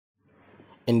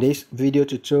In this video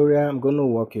tutorial, I'm going to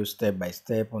walk you step by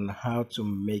step on how to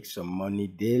make some money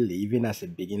daily, even as a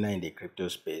beginner in the crypto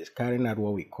space, carrying out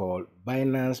what we call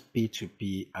Binance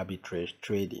P2P Arbitrage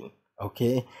Trading.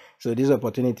 Okay, so this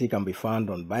opportunity can be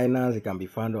found on Binance, it can be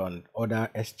found on other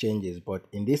exchanges, but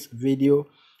in this video,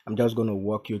 I'm just going to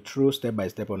walk you through step by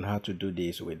step on how to do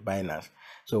this with Binance.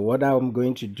 So what I'm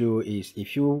going to do is,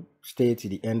 if you stay to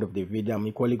the end of the video, I'm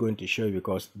equally going to show you,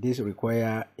 because this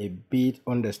requires a bit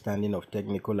understanding of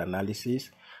technical analysis.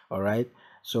 All right,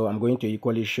 so I'm going to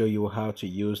equally show you how to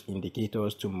use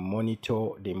indicators to monitor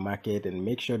the market and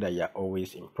make sure that you're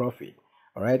always in profit.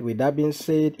 All right, with that being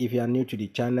said, if you are new to the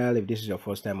channel, if this is your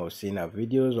first time of seeing our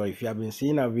videos, or if you have been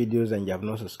seeing our videos and you have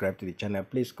not subscribed to the channel,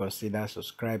 please consider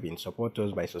subscribing. Support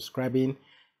us by subscribing.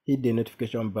 Hit the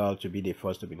notification bell to be the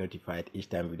first to be notified each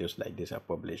time videos like this are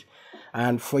published.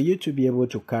 And for you to be able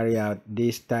to carry out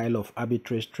this style of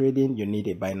arbitrage trading, you need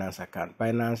a Binance account.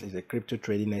 Binance is a crypto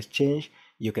trading exchange.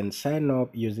 You can sign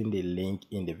up using the link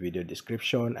in the video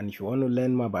description. And if you want to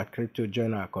learn more about crypto,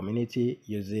 join our community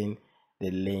using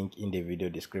the link in the video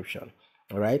description.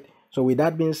 All right, so with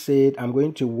that being said, I'm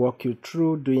going to walk you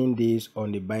through doing this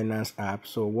on the Binance app.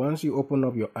 So once you open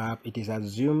up your app, it is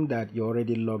assumed that you're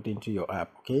already logged into your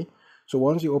app. Okay, so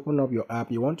once you open up your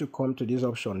app, you want to come to this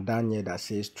option down here that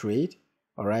says trade.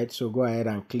 All right, so go ahead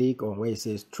and click on where it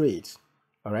says trades.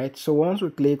 All right, so once we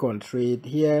click on trade,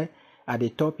 here at the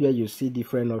top here you see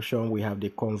different options. We have the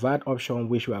convert option,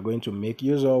 which we are going to make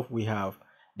use of. We have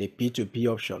the P2P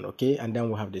option, okay, and then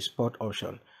we have the spot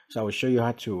option. So I will show you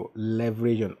how to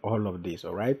leverage on all of this.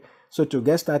 All right, so to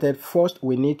get started, first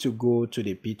we need to go to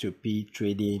the P2P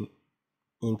trading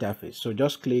interface. So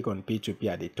just click on P2P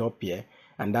at the top here,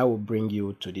 and that will bring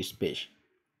you to this page.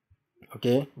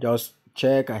 Okay, just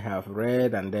check I have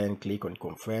read and then click on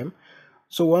confirm.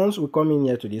 So once we come in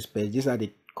here to this page, these are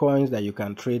the coins that you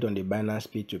can trade on the Binance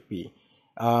P2P.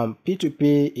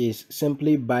 P2P is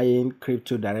simply buying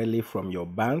crypto directly from your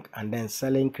bank and then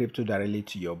selling crypto directly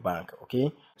to your bank.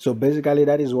 Okay, so basically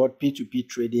that is what P2P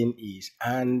trading is.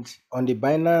 And on the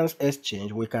Binance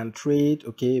exchange, we can trade,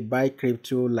 okay, buy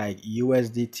crypto like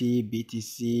USDT,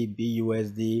 BTC,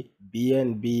 BUSD,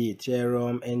 BNB,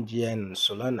 Ethereum, NGN, and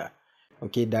Solana,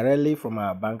 okay, directly from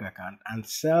our bank account, and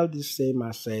sell the same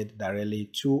asset directly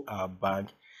to our bank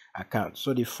account.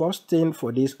 So the first thing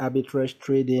for this arbitrage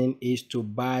trading is to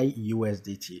buy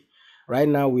USDT. Right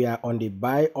now we are on the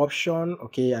buy option,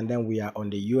 okay, and then we are on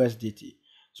the USDT.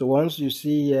 So once you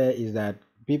see here is that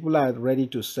people are ready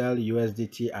to sell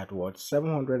USDT at what,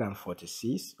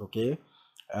 746, okay,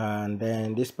 and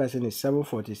then this person is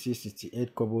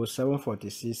 746.68 kobos,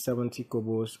 746.70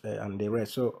 kobos, and the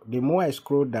rest. So the more I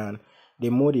scroll down, the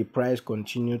more the price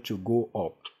continue to go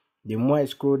up. The more I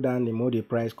scroll down, the more the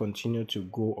price continue to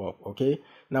go up. Okay,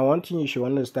 now one thing you should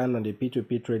understand on the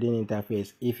P2P trading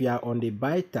interface, if you are on the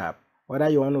buy tab, whether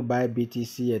you want to buy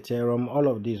BTC, Ethereum, all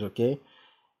of these, okay,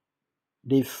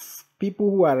 the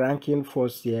people who are ranking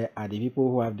first here are the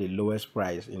people who have the lowest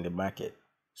price in the market.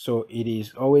 So it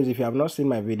is always, if you have not seen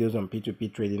my videos on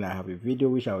P2P trading, I have a video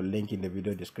which I will link in the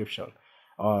video description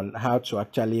on how to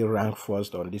actually rank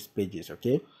first on these pages.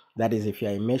 Okay, that is if you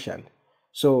are a merchant.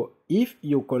 So if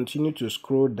you continue to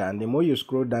scroll down, the more you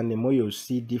scroll down, the more you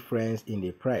see difference in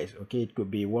the price. Okay, it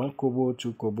could be 1 kobo,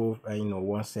 2 kobo,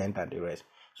 1 cent, and the rest.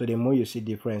 So the more you see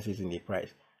differences in the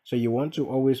price. So you want to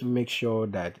always make sure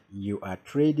that you are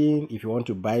trading. If you want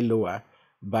to buy lower,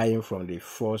 buying from the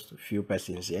first few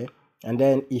persons here. And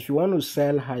then if you want to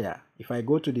sell higher, if I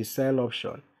go to the sell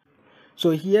option,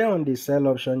 so here on the sell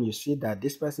option, you see that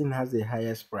this person has the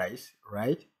highest price,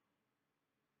 right?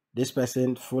 This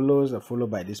person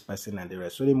followed by this person and the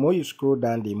rest. So the more you scroll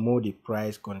down, the more the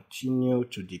price continue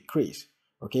to decrease.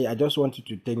 Okay, I just want you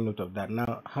to take note of that.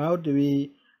 Now, how do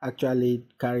we actually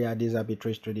carry out this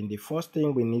arbitrage trading? The first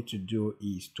thing we need to do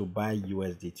is to buy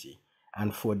USDT.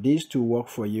 And for this to work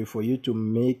for you to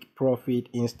make profit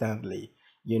instantly,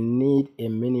 you need a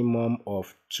minimum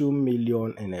of 2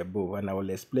 million and above. And I will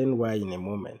explain why in a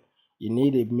moment. You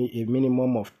need a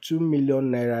minimum of 2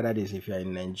 million naira. That is, if you're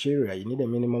in Nigeria, you need a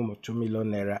minimum of 2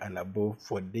 million naira and above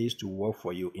for this to work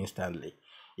for you instantly.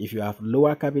 If you have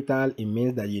lower capital, it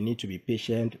means that you need to be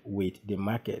patient with the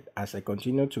market. As I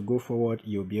continue to go forward,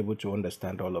 you'll be able to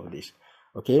understand all of this.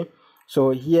 Okay, so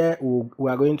here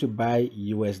we are going to buy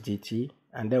USDT,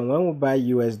 and then when we buy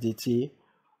USDT,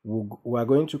 we are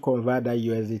going to convert that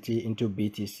USDT into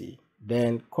BTC.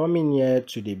 Then come in here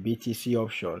to the BTC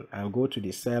option and go to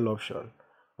the sell option.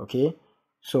 Okay,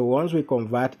 so once we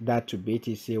convert that to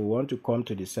BTC, we want to come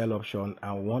to the sell option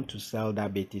and want to sell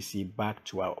that BTC back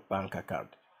to our bank account.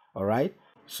 All right,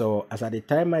 So as at the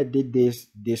time I did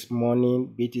this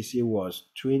morning, BTC was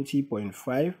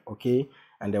 20.5, okay,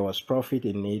 and there was profit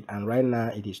in it, and right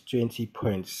now it is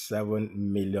 20.7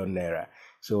 million naira.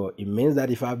 So it means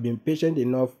that if I've been patient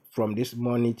enough from this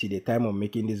morning to the time of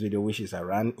making this video, which is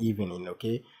around evening,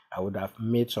 okay, I would have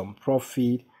made some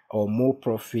profit or more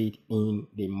profit in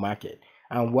the market.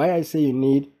 And why I say you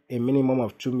need a minimum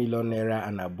of 2 million naira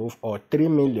and above, or 3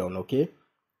 million, okay,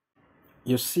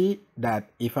 you see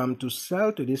that if I'm to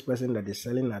sell to this person that is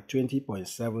selling at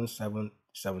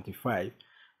 20.7775,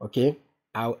 okay,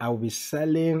 I'll be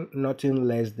selling nothing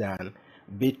less than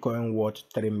Bitcoin worth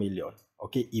 3 million.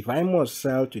 Okay, if I must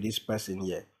sell to this person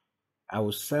here, I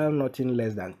will sell nothing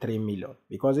less than 3 million,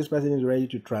 because this person is ready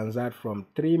to transact from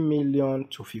 3 million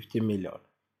to 50 million.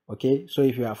 Okay, so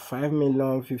if you have 5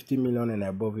 million, 50 million and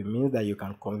above, it means that you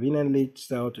can conveniently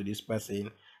sell to this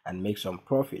person and make some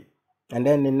profit. And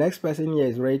then the next person here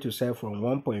is ready to sell from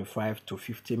 1.5 to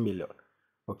 50 million.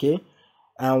 Okay,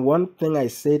 and one thing I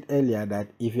said earlier,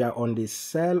 that if you are on the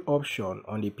sell option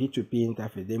on the P2P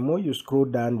interface, the more you scroll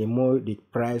down, the more the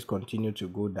price continue to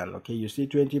go down. Okay, you see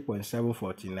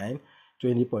 20.749,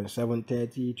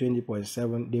 20.730,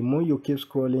 20.7. The more you keep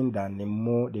scrolling down, the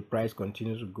more the price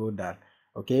continues to go down.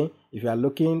 Okay, if you are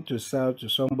looking to sell to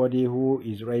somebody who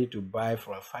is ready to buy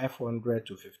from 500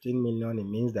 to 15 million, it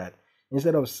means that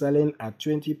instead of selling at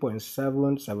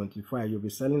 20.775, you'll be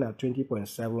selling at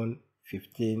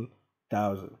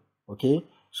 20.715,000. Okay,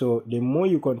 so the more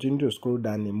you continue to scroll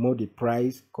down, the more the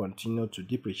price continue to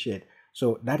depreciate.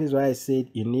 So that is why I said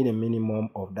you need a minimum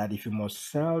of that. If you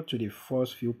must sell to the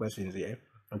first few persons here,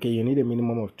 okay, you need a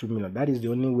minimum of 2 million. That is the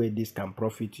only way this can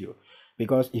profit you.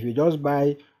 Because if you just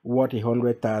buy worth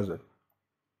 100,000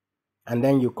 and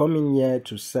then you come in here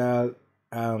to sell,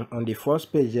 on the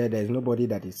first page here, there's nobody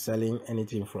that is selling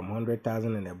anything from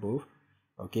 100,000 and above.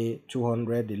 Okay,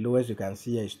 200, the lowest you can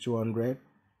see here is 200,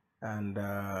 and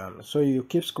so you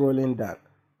keep scrolling down.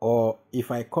 Or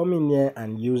if I come in here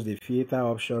and use the filter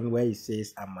option where it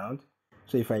says amount,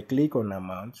 so if I click on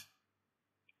amount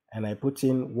and I put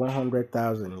in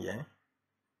 100,000 here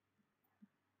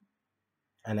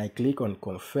and I click on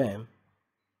confirm,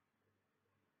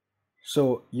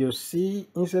 so you see,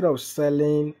 instead of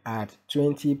selling at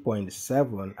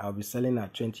 20.7, I'll be selling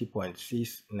at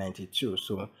 20.692.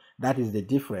 So that is the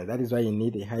difference. That is why you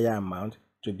need a higher amount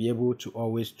to be able to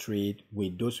always trade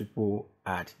with those people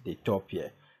at the top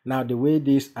here. Now, the way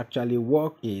this actually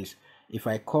works is, if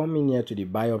I come in here to the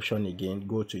buy option again,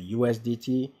 go to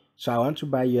USDT. So I want to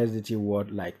buy USDT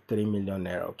worth like 3 million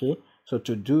naira. Okay, so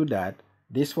to do that,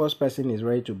 this first person is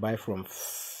ready to buy from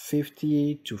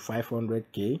 50 to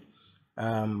 500k,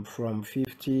 from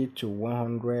 50 to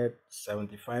 100,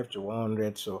 75 to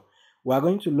 100. So we are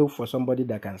going to look for somebody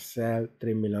that can sell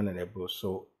 3 million and above.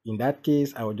 So in that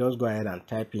case, I will just go ahead and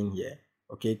type in here.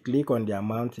 Okay, click on the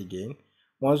amount again.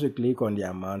 Once you click on the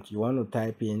amount, you want to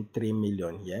type in 3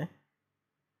 million here.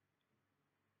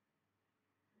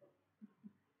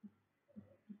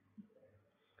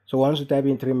 So once you type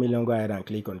in 3 million, go ahead and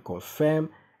click on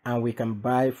confirm, and we can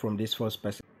buy from this first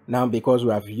person. Now, because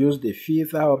we have used the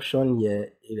filter option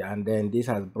here, and then this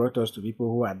has brought us to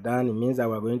people who are done, it means that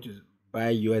we're going to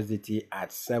buy USDT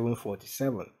at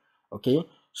 747. Okay,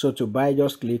 so to buy,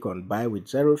 just click on buy with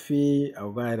zero fee.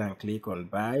 I'll go ahead and click on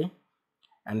buy,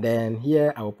 and then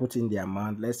here I'll put in the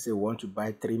amount. Let's say we want to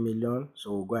buy 3 million,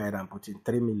 so we'll go ahead and put in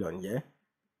 3 million here.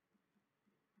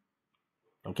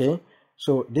 Okay,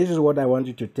 so this is what I want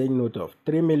you to take note of.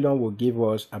 3 million will give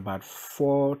us about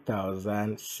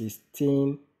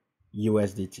 4,016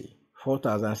 USDT.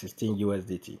 4,016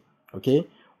 USDT. Okay,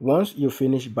 once you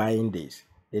finish buying this,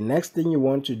 the next thing you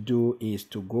want to do is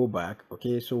to go back.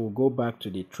 Okay, so we'll go back to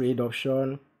the trade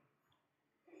option.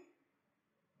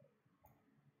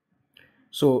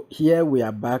 So here we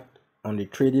are back on the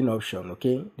trading option.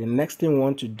 Okay, the next thing we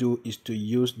want to do is to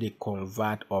use the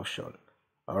convert option.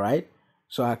 All right,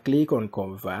 so I click on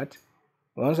convert.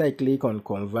 Once I click on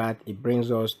convert, it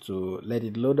brings us to let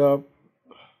it load up.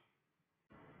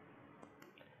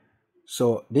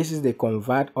 So this is the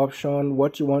convert option.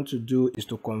 What you want to do is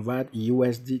to convert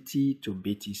USDT to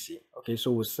BTC. Okay,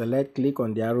 so we'll select, click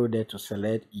on the arrow there to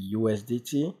select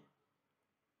USDT.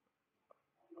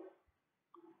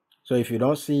 So if you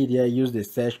don't see it here, use the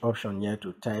search option here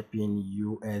to type in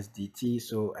USDT.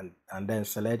 So and then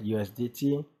select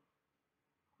USDT.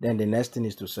 Then the next thing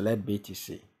is to select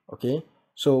BTC. Okay,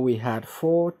 so we had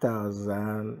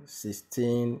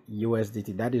 4,016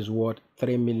 USDT. That is what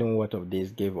 3 million worth of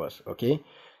this gave us. Okay,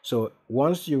 so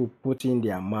once you put in the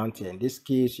amount here, in this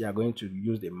case you are going to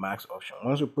use the max option.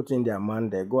 Once you put in the amount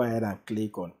there, go ahead and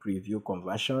click on preview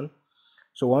conversion.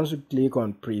 So once you click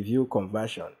on preview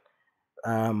conversion,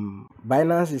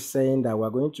 Binance is saying that we're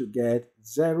going to get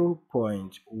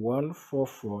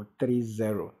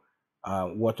 0.14430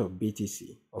 worth of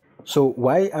BTC. So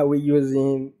why are we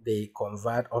using the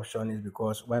convert option is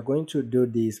because we're going to do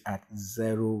this at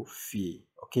 0 fee.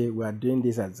 Okay, we are doing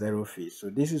this at 0 fee. So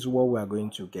this is what we are going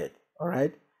to get. All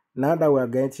right, now that we're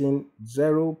getting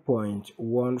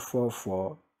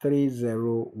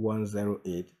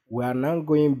 0.14430,108, we are now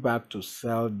going back to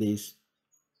sell this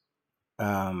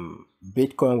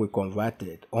Bitcoin we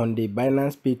converted on the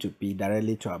Binance P2P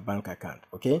directly to our bank account.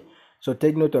 Okay, so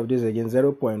take note of this again,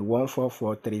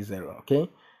 0.14430. Okay,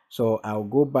 so I'll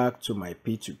go back to my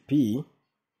P2P.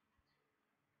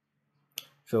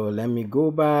 So let me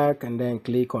go back and then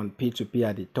click on P2P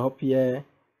at the top here.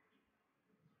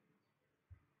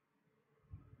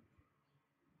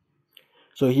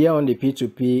 So here on the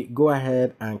P2P, go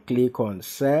ahead and click on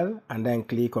sell and then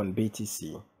click on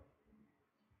BTC.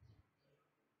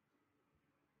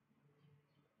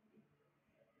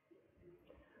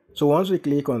 So once we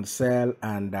click on sell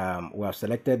and we have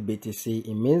selected BTC,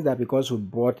 it means that because we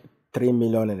bought 3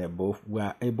 million and above, we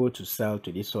are able to sell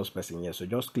to this source person here. So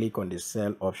just click on the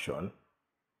sell option.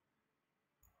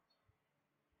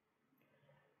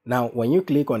 Now, when you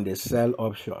click on the sell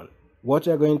option, what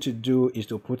you're going to do is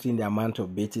to put in the amount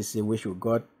of BTC, which we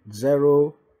got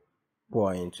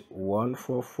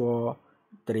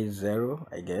 0.14430,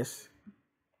 I guess.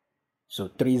 So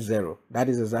 30, that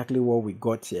is exactly what we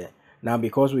got here. Now,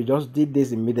 because we just did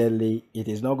this immediately, it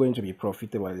is not going to be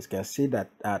profitable. As you can see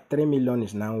that 3 million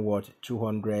is now worth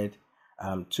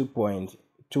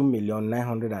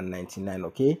 2.2,999,000.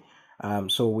 Okay,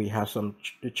 so we have some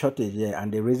shortage here,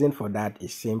 and the reason for that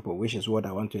is simple, which is what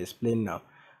I want to explain now.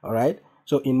 All right,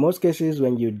 so in most cases,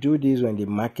 when you do this, when the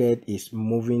market is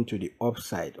moving to the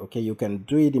upside, okay, you can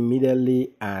do it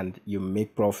immediately and you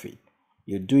make profit.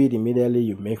 You do it immediately,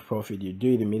 you make profit. You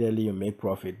do it immediately, you make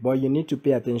profit. But you need to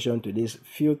pay attention to these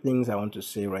few things I want to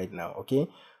say right now. Okay,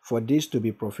 for this to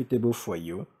be profitable for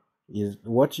you, is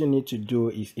what you need to do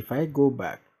is, if I go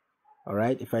back, all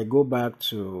right, if I go back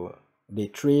to the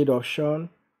trade option,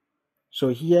 so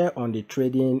here on the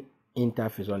trading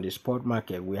interface on the spot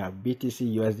market, we have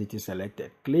BTC USDT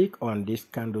selected. Click on this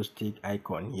candlestick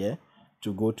icon here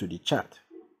to go to the chart.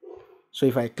 So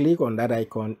if I click on that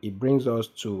icon, it brings us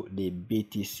to the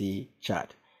BTC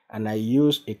chart, and I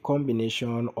use a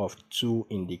combination of two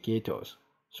indicators.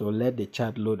 So let the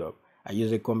chart load up. I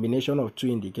use a combination of two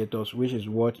indicators, which is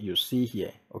what you see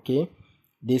here. Okay,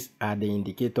 these are the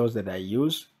indicators that I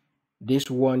use. This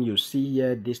one you see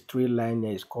here, this three line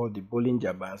here, is called the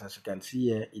Bollinger Bands. As you can see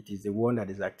here, it is the one that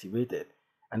is activated.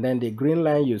 And then the green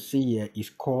line you see here is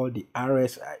called the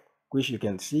RSI, which you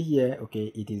can see here. Okay,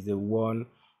 it is the one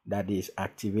that is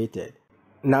activated.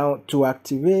 Now, to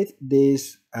activate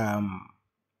this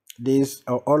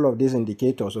all of these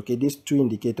indicators, okay, these two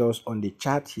indicators on the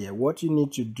chart here, what you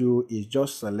need to do is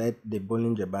just select the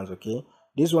Bollinger Bands. Okay,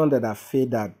 these ones that are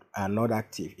faded are not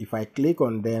active. If I click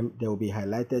on them, they will be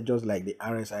highlighted just like the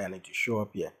RSI, and it will show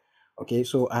up here. Okay,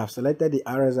 so I have selected the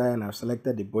RSI and I've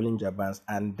selected the Bollinger Bands,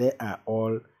 and they are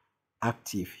all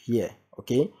active here.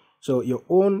 Okay, so your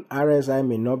own RSI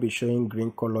may not be showing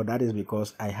green color. That is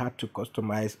because I had to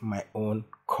customize my own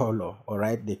color. All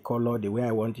right, the color the way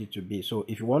I want it to be. So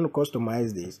if you want to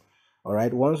customize this, all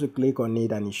right, once you click on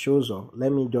it and it shows up,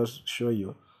 let me just show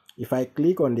you. If I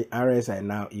click on the RSI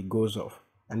now, it goes off,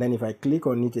 and then if I click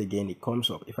on it again, it comes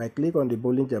up. If I click on the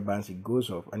Bollinger Bands, it goes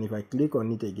off, and if I click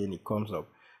on it again, it comes up.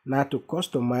 Now, to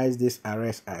customize this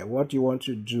RSI, what you want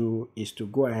to do is to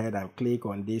go ahead and click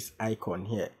on this icon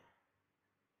here.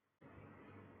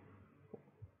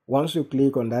 Once you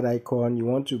click on that icon, you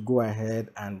want to go ahead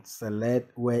and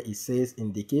select where it says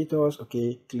indicators.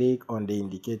 Okay, click on the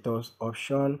indicators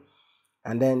option,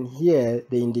 and then here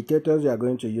the indicators you are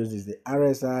going to use is the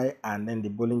RSI and then the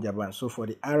Bollinger Band. So for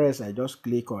the RSI, just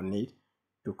click on it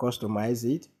to customize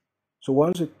it. So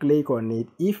once you click on it,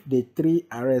 if the three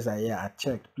RSI here are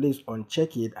checked, please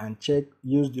uncheck it and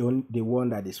use the one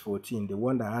that is 14, the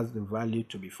one that has the value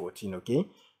to be 14. Okay,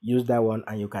 use that one,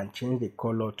 and you can change the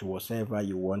color to whatever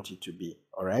you want it to be.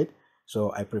 All right,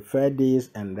 so I prefer this,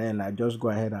 and then I just go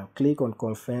ahead and click on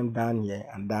confirm down here,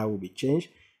 and that will be changed.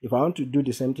 If I want to do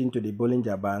the same thing to the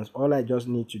Bollinger Bands, all I just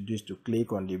need to do is to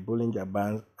click on the Bollinger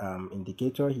Bands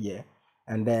indicator here,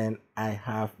 and then I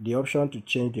have the option to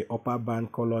change the upper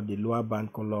band color, the lower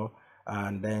band color,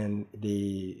 and then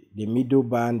the middle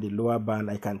band, the lower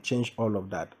band. I can change all of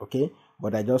that. Okay,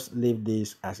 but I just leave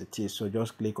this as it is. So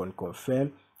just click on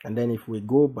confirm, and then if we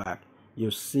go back, you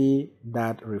see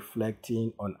that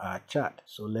reflecting on our chart.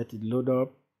 So let it load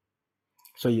up.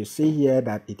 So you see here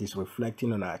that it is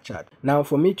reflecting on our chart. Now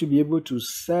for me to be able to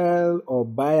sell or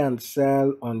buy and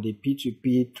sell on the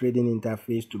P2P trading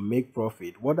interface to make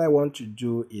profit, what I want to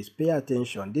do is pay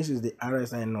attention. This is the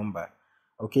RSI number.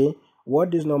 Okay,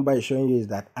 what this number is showing you is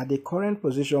that at the current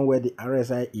position where the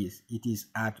RSI is, it is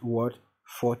at what?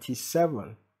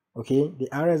 47. Okay, the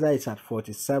RSI is at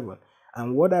 47.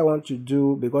 And what I want to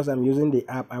do, because I'm using the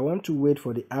app, I want to wait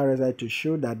for the RSI to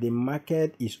show that the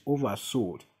market is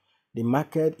oversold. The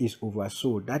market is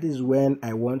oversold. That is when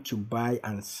I want to buy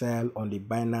and sell on the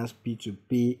Binance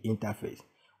P2P interface.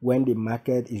 When the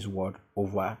market is what?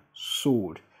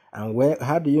 Oversold. And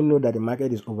how do you know that the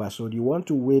market is oversold? You want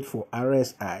to wait for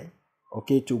RSI,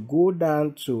 okay, to go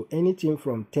down to anything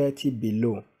from 30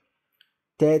 below.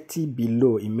 30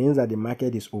 below, it means that the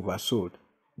market is oversold.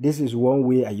 This is one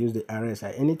way I use the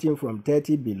RSI. Anything from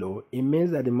 30 below, it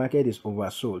means that the market is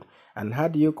oversold. And how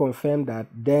do you confirm that?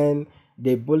 Then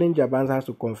the Bollinger Bands has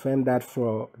to confirm that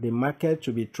for the market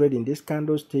to be trading. This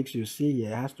candlesticks you see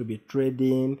here has to be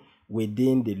trading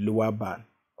within the lower band.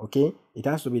 Okay, it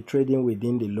has to be trading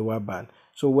within the lower band.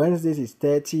 So once this is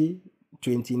 30,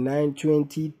 29,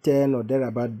 20, 10 or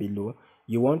thereabout below,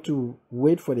 you want to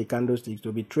wait for the candlesticks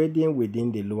to be trading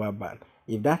within the lower band.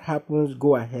 If that happens,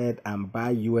 go ahead and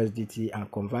buy USDT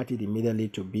and convert it immediately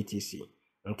to BTC.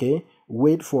 Okay,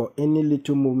 wait for any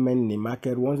little movement in the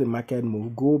market. Once the market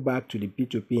moves, go back to the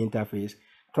P2P interface,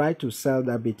 try to sell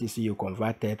that BTC you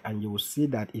converted, and you will see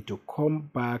that it will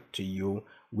come back to you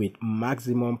with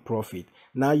maximum profit.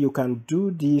 Now you can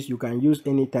do this, you can use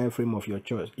any time frame of your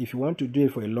choice. If you want to do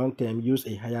it for a long term, use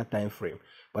a higher time frame.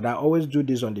 But I always do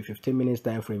this on the 15 minutes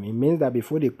time frame. It means that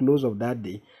before the close of that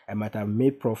day, I might have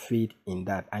made profit in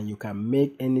that. And you can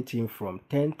make anything from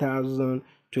 10,000,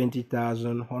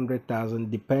 20,000,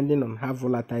 100,000, depending on how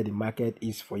volatile the market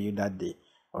is for you that day.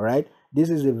 All right, this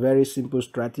is a very simple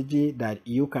strategy that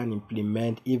you can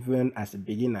implement even as a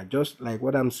beginner, just like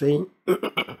what I'm saying.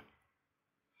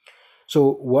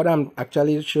 So what I'm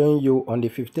actually showing you on the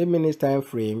 15 minutes time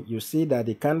frame, you see that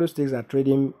the candlesticks are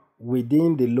trading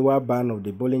within the lower band of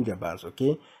the Bollinger Bands.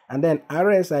 Okay, and then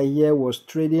RSI here was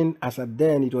trading, as at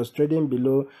then it was trading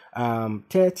below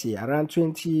 30, around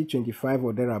 20, 25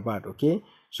 or thereabout. Okay,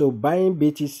 so buying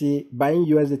BTC, buying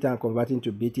USDT and converting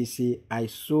to BTC, I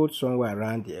sold somewhere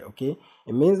around there. Okay,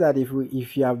 it means that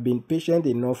if you have been patient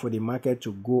enough for the market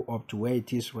to go up to where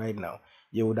it is right now,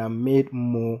 you would have made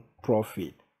more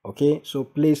profit. Okay, so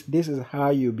please, this is how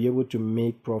you'll be able to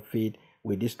make profit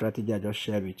with this strategy I just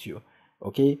shared with you.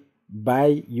 Okay,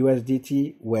 buy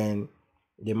USDT when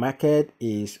the market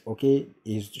is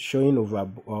showing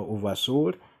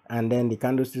oversold, and then the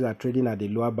candlesticks are trading at the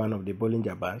lower band of the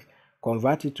Bollinger Bands.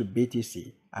 Convert it to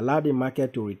BTC, allow the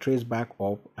market to retrace back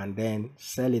up, and then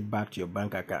sell it back to your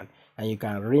bank account. And you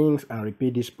can rinse and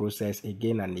repeat this process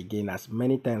again and again as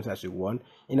many times as you want.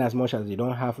 In as much as you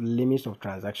don't have limits of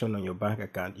transaction on your bank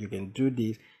account, you can do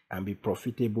this and be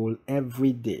profitable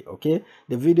every day. Okay,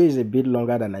 the video is a bit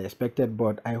longer than I expected,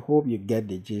 but I hope you get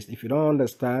the gist. If you don't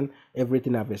understand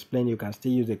everything I've explained, you can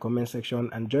still use the comment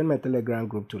section and join my Telegram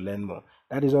group to learn more.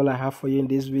 That is all I have for you in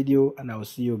this video, and I will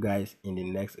see you guys in the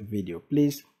next video.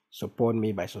 Please support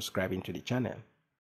me by subscribing to the channel.